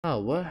Oh,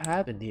 what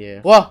happened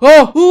here? Whoa,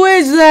 oh, who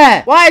is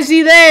that? Why is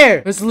he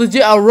there? It's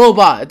legit a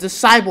robot. It's a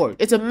cyborg.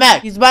 It's a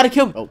mech. He's about to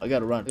kill me. Oh, I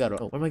gotta run.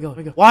 Oh, where am I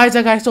going? Why is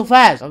that guy so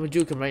fast? I'm gonna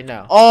juke him right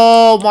now.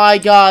 Oh my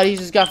god, he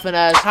just got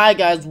finessed. Hi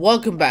guys,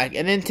 welcome back.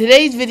 And in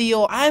today's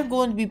video, I'm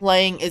going to be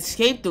playing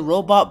Escape the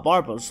Robot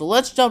Barber. So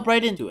let's jump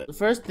right into it. The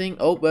first thing,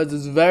 there's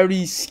this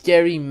very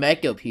scary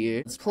mech up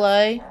here. Let's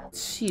play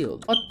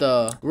shield. What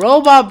the?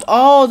 Robot.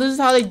 Oh, this is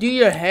how they do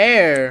your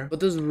hair.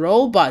 But this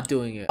robot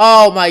doing it.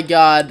 Oh my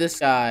god, this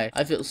guy.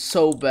 I feel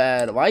so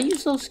bad. Why are you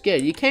so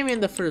scared? You came here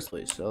in the first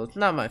place, so it's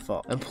not my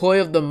fault. Employee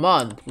of the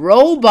month.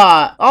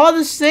 Robot. All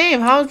the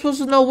same. How am I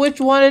supposed to know which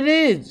one it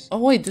is? Oh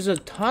wait, there's a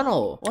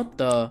tunnel. What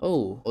the?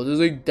 Oh, there's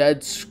like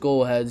dead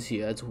skull heads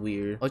here. That's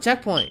weird. Oh,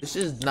 checkpoint. This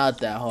is not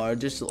that hard.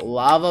 Just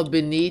lava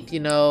beneath,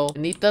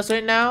 beneath us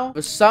right now.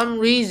 For some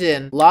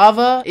reason,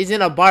 lava is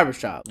in a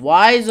barbershop.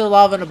 Why is there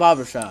lava in a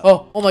barbershop?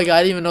 Oh my god,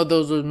 I didn't even know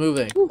those were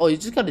moving. Oh, you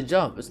just gotta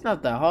jump. It's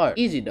not that hard.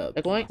 Easy though.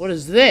 Checkpoint. What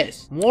is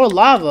this? More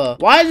lava.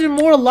 Why is there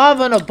more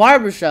lava in a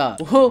barbershop?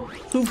 Whoa,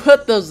 who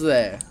put those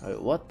there?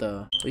 Wait, what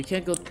the? We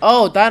can't go.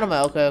 Oh,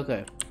 dynamite.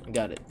 Okay. I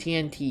got it.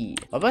 TNT.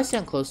 If I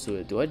stand close to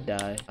it, do I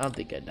die? I don't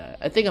think I die.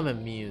 I think I'm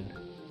immune.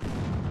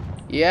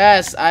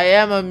 Yes, I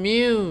am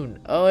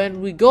immune. Oh,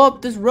 and we go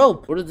up this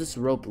rope. Where does this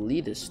rope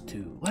lead us to?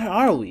 Where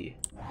are we?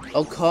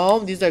 Oh,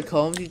 comb. These are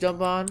combs you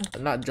jump on.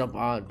 Not jump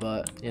on,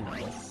 but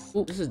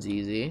Ooh, this is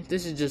easy.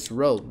 This is just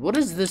rope. What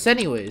is this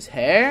anyways?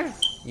 Hair?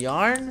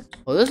 Yarn?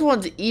 Well, this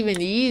one's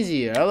even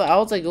easier. I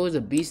was like always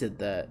a beast at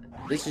that.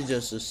 This is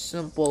just a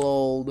simple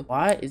old...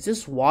 Why? Is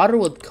this water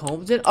with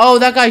combs in? Oh,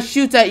 that guy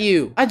shoots at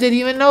you. I didn't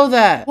even know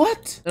that.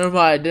 What? Never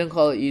mind. I didn't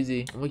call it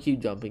easy. I'm gonna keep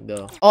jumping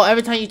though. Oh,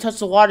 every time you touch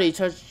the water, you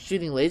start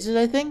shooting lasers,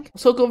 I think? I'm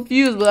so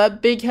confused with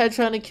that big head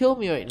trying to kill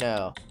me right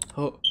now.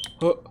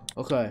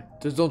 Okay,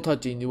 just don't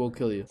touch it and it won't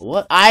kill you.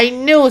 What? I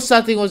knew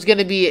something was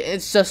gonna be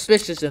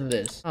suspicious in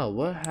this. Oh,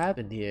 what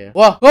happened here?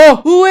 Whoa,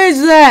 oh, who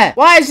is that?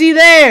 Why is he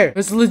there?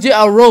 It's legit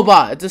a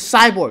robot. It's a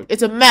cyborg.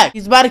 It's a mech.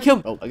 He's about to kill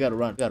me. Oh, I gotta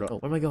run. Oh,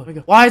 where am I going?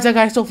 Why is that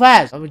guy so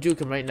fast? I'm gonna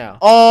juke him right now.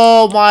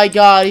 Oh my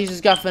god, he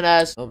just got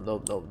finessed. Oh,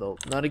 no.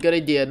 Not a good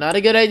idea.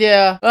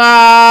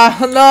 Ah,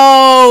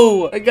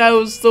 no. That guy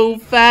was so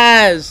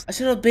fast. I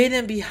should have baited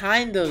him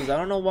behind those. I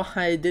don't know why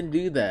I didn't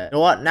do that. You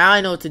know what? Now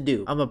I know what to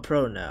do. I'm a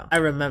pro now. I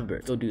remember.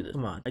 Go do this.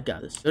 Come on, I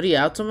got this. Is he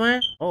out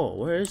somewhere? Oh,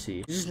 where is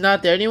he? He's just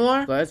not there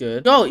anymore? That's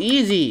good. Go,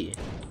 easy.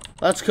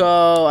 Let's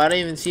go. I didn't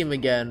even see him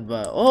again,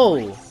 but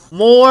oh,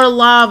 more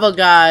lava,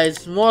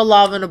 guys. More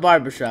lava in a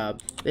barbershop.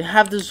 They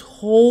have this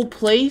whole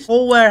place,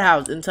 whole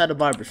warehouse inside a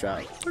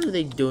barbershop. What are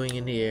they doing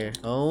in here?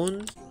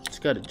 Bones?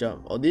 Just gotta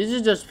jump. Oh, these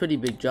are just pretty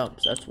big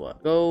jumps. That's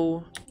what.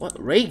 Go.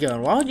 What? Ray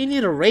gun? Why would you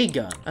need a ray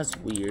gun? That's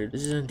weird.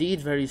 This is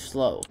indeed very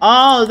slow.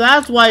 Oh,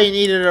 that's why you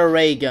needed a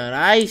ray gun.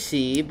 I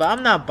see, but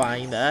I'm not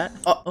buying that.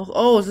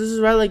 Oh, this is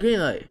red light, green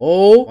light.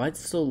 Oh, why is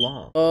it so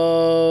long?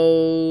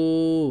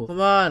 Oh,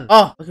 come on.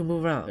 Oh, I can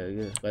move around. Okay,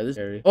 good. By this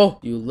area. Oh,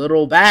 you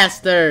little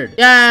bastard.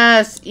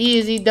 Yes,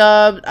 easy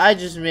dub. I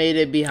just made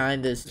it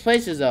behind this. This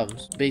place is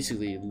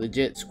basically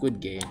legit Squid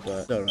Game,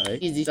 but it's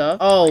alright. Easy stuff.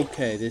 Oh,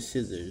 okay, there's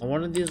scissors. I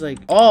wanted these like.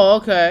 Oh,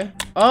 okay.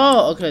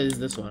 Oh, okay, it's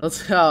this one.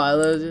 Let's go. I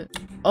love it.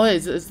 Oh, yeah,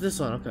 it's this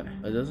one. Okay.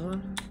 This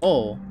one?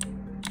 Oh.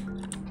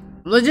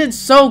 I'm legit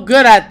so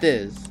good at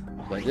this.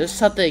 Wait, there's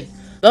something.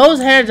 Those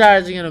hair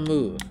dryers are gonna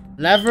move.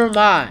 Never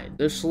mind.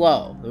 They're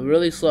slow. They're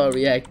really slow at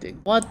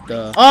reacting. What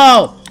the?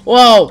 Oh!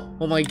 Whoa!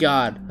 Oh my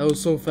god. That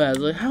was so fast.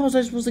 Like, how was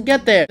I supposed to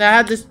get there? I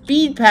had the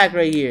speed pack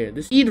right here.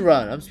 The speed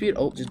run. I'm speed.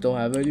 Oh, just don't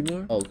have it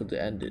anymore? Oh, because it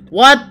ended.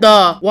 What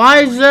the? Why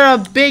is there a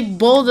big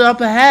boulder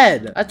up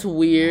ahead? That's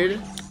weird.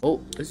 Oh,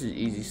 this is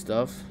easy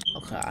stuff.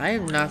 Okay, I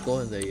am not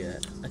going there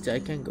yet. Actually, I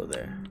can go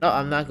there. No,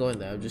 I'm not going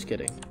there. I'm just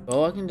kidding.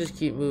 Oh, I can just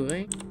keep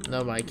moving.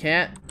 No, I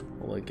can't.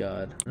 Oh my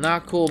god.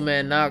 Not cool,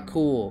 man. Not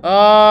cool.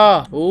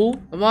 Oh,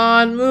 come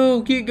on,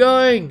 move. Keep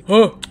going.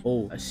 Huh.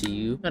 Oh, I see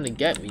you. You're gonna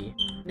get me.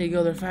 I need to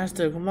go there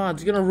faster. Come on.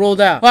 It's gonna roll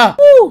down. Wow.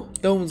 Woo.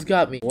 No one's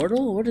got me.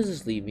 Portal? Where does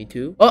this lead me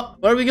to? Oh,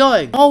 where are we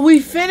going? Oh,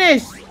 we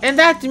finished. And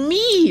that's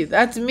me.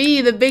 That's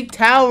me, the big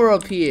tower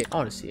up here. I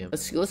want to see him.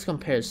 Let's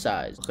compare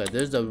size. Okay,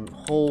 there's a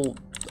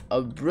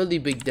really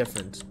big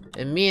difference.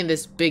 And me and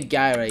this big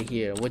guy right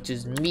here, which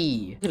is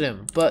me. Look at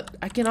him. But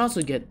I can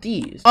also get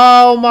these.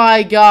 Oh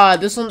my god.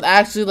 This one's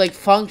actually like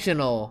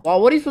functional. Wow,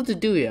 what are you supposed to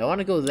do here? I want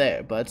to go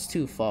there, but it's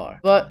too far.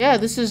 But yeah,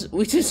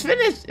 we just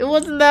finished. It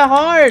wasn't that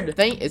hard.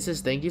 It says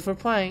thank you for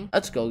playing.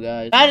 Let's go,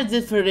 guys. That is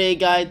it for today,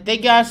 guys.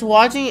 Thank you guys for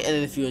watching. And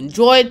if you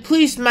enjoyed,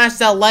 please smash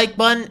that like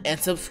button and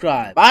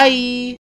subscribe. Bye.